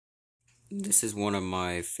This is one of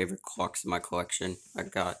my favorite clocks in my collection.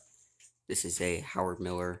 This is a Howard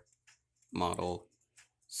Miller model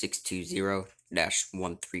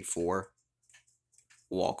 620-134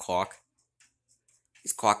 wall clock.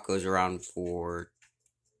 This clock goes around for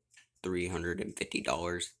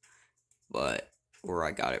 $350, but where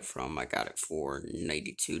I got it from, I got it for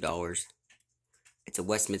 $92. It's a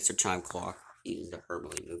Westminster chime clock. Uses the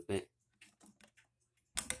Hermle movement.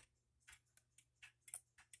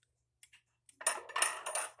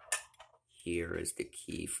 Here is the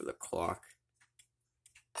key for the clock.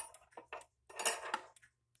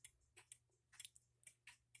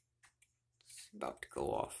 It's about to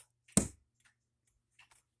go off.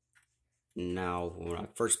 Now, when I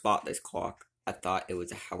first bought this clock, I thought it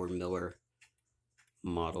was a Howard Miller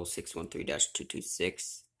model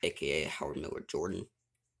 613-226, aka Howard Miller Jordan.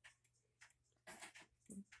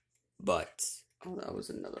 But, oh, that was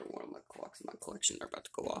another one of my clocks in my collection. They're about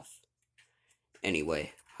to go off.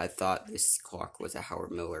 Anyway, I thought this clock was a Howard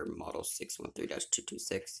Miller model 613-226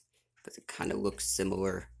 because it kind of looks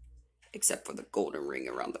similar, except for the golden ring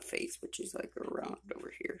around the face, which is like around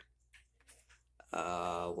over here.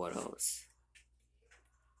 What else?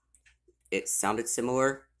 It sounded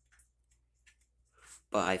similar,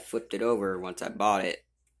 but I flipped it over once I bought it.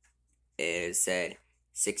 It said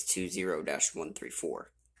 620-134.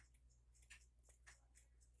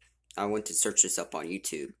 I went to search this up on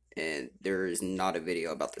YouTube, and there is not a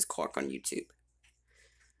video about this clock on YouTube.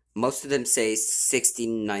 Most of them say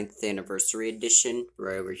 69th anniversary edition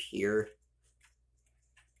right over here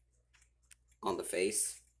on the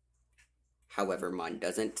face. However, mine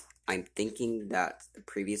doesn't. I'm thinking that the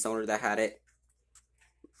previous owner that had it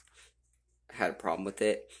had a problem with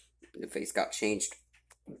it. The face got changed.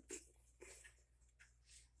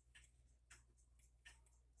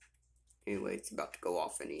 Anyway, it's about to go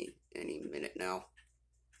off any minute now.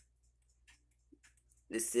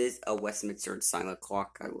 This is a Westminster silent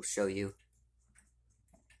clock. I will show you.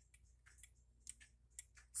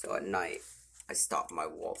 So at night, I stop my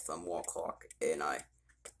thumb wall clock and I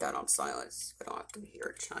put that on silence. I don't have to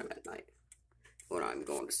hear it chime at night when I'm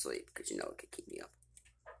going to sleep, because you know it could keep me up.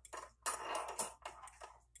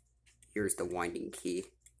 Here's the winding key.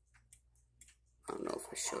 I don't know if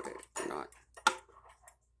I showed it or not.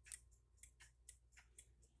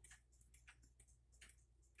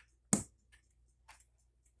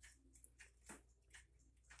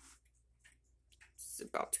 It's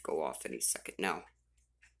about to go off any second now.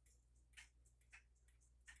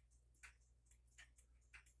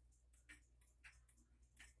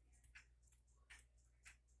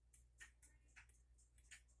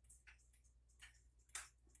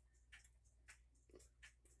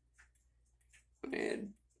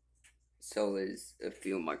 And so is a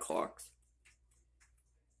few of my clocks.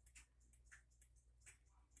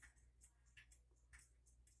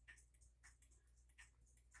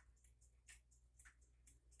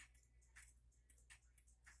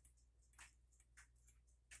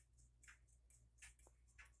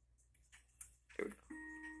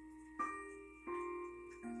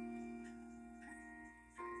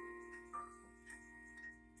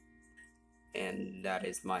 And that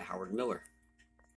is my Howard Miller.